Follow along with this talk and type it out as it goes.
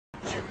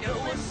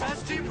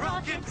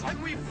rockets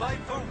and we fight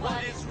for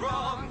what is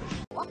wrong.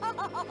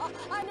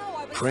 I know,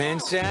 I was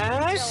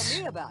Princess?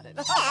 tell me about it.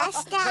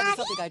 Yes,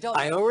 Daddy?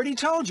 I already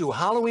told you,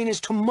 Halloween is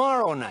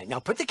tomorrow night. Now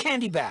put the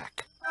candy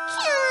back. Can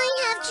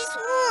I have just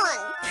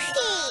one?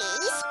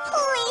 Please,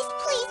 please,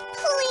 please,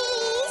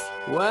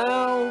 please.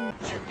 Well,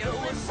 You know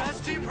we're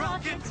Sassy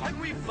Rockets and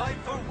we fight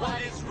for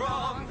what is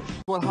wrong.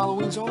 what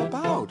Halloween's all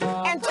about.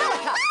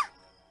 Angelica!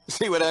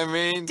 See what I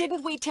mean?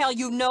 Didn't we tell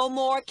you no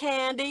more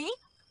candy?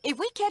 If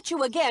we catch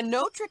you again,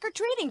 no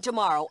trick-or-treating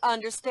tomorrow,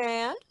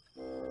 understand?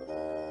 You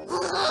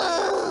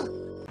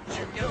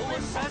know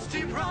we're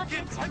Sassy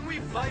Rockets and we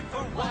fight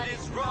for what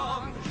is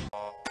wrong.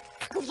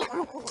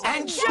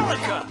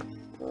 Angelica!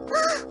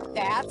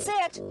 That's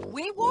it.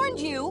 We warned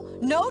you.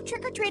 No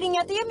trick-or-treating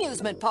at the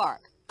amusement park.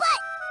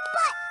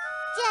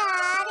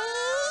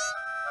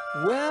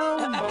 Daddy?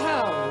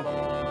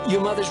 Well,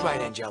 your mother's right,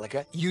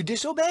 Angelica. You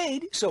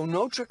disobeyed, so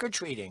no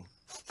trick-or-treating.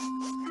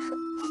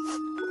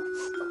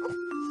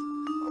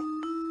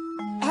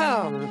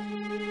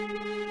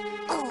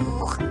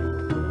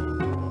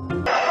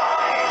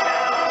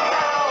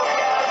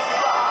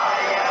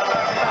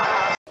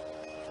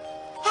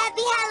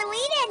 Happy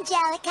Halloween,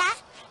 Angelica.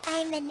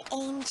 I'm an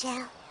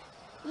angel.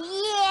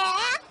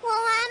 Yeah?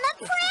 Well, I'm a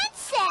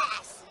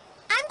princess.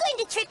 I'm going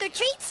to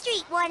Trick-or-Treat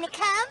Street. Want to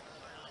come?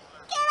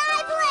 Can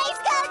I please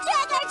go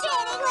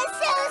trick-or-treating with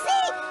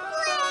Susie?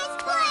 Please,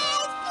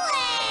 please,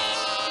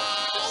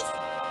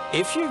 please!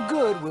 If you're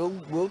good,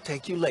 we'll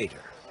take you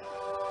later.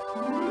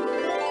 You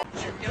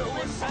know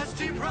we're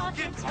Sassy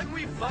Rockets and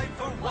we fight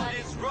for what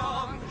is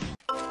wrong.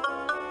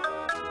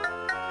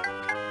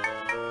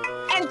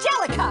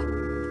 Angelica!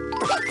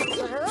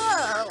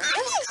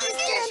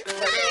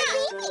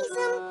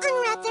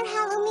 Unwrap their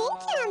Halloween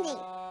candy.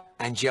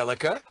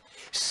 Angelica,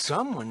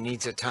 someone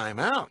needs a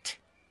timeout.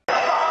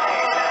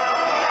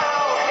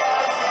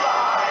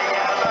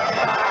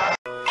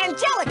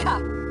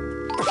 Angelica!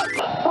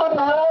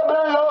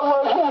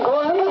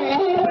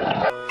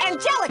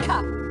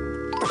 Angelica!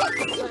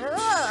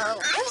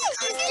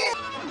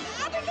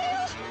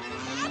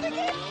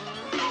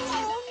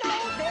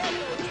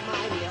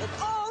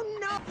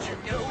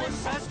 You know we're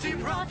Sassy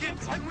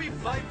Rockets and we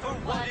fight for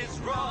what is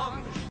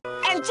wrong.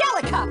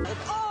 Angelica!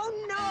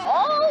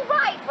 All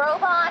right,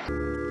 robot.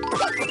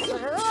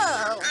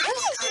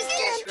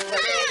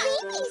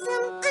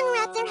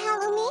 Unwrap their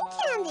Halloween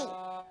candy.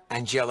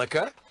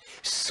 Angelica,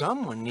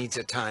 someone needs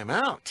a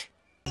timeout.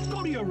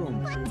 Go to your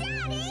room. But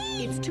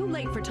Daddy! It's too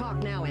late for talk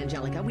now,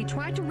 Angelica. We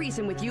tried to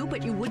reason with you,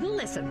 but you wouldn't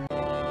listen.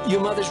 Your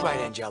mother's right,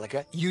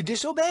 Angelica. You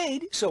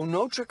disobeyed, so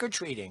no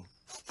trick-or-treating.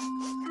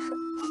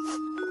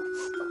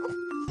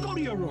 Go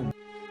to your room.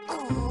 You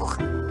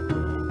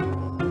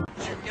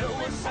know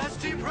we're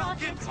Sassy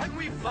Rockets and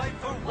we fight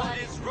for what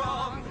is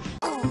wrong.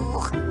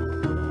 Oh,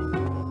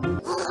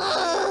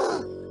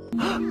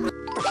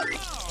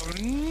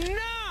 no!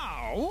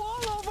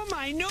 All over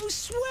my new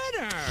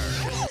sweater!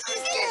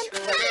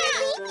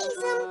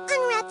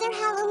 Unwrap their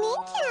Halloween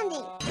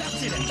candy.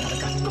 That's it,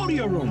 Angelica. Go to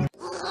your room.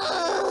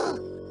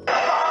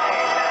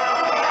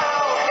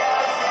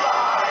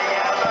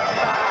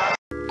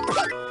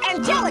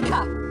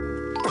 Angelica!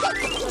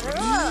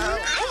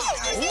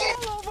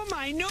 All over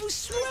my new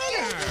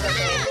sweater!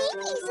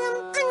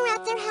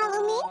 Unwrap their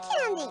Halloween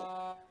candy.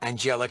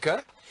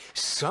 Angelica,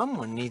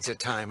 someone needs a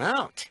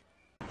timeout.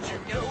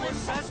 You know we're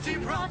Sassy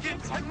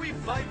Rockets and we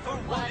fight for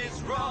what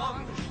is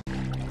wrong.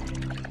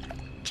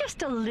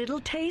 Just a little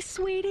taste,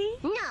 sweetie?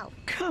 No,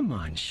 Come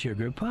on,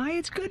 sugar pie.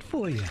 It's good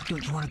for you.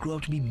 Don't you want to grow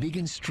up to be big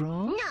and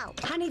strong? no,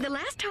 Honey, the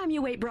last time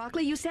you ate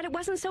broccoli, you said it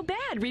wasn't so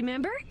bad,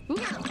 remember? no.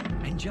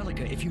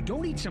 Angelica, if you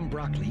don't eat some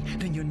broccoli,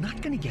 then you're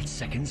not going to get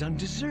seconds on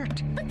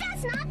dessert. But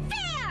that's not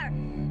fair.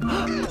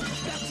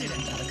 That's it,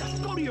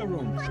 Angelica. Go to your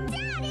room. But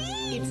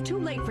Daddy! It's too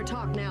late for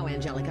talk now,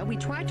 Angelica. We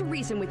tried to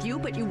reason with you,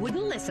 but you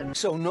wouldn't listen.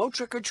 So no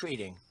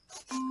trick-or-treating.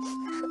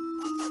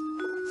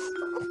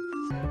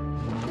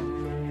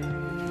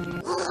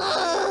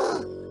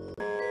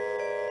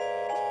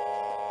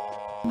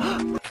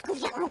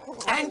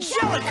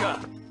 Angelica!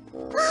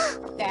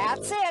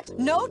 That's it.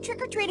 No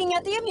trick-or-treating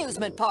at the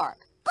amusement park.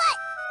 But,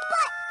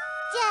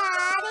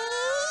 Daddy!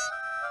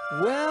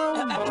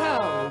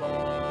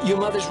 Well, your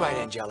mother's right,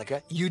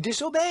 Angelica. You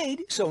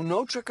disobeyed, so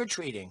no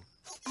trick-or-treating.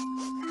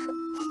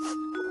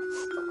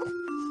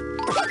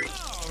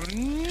 Oh,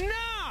 no!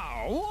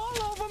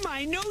 All over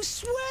my new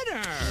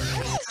sweater!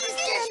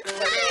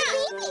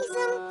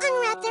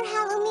 Unwrap their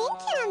Halloween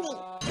candy.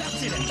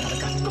 That's it,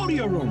 Angelica. Go to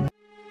your room.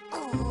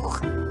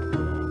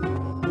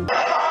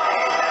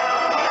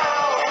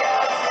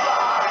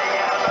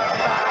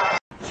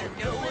 You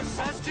know we're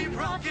Sassy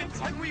Rockets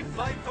and we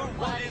fight for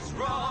what is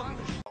wrong.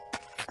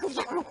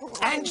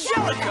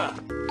 Angelica!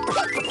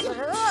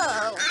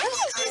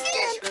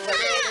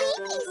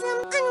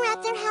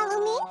 Unwrap their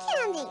Halloween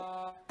candy.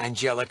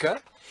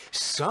 Angelica,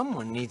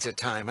 someone needs a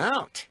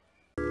timeout.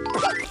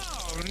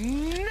 Oh,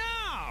 no!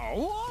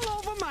 All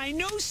over my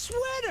new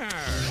sweater!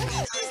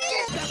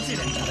 That's it,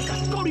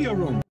 Angelica. Go to your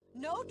room.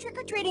 No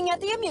trick-or-treating at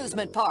the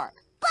amusement park.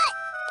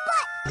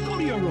 But, Go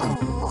to your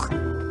room.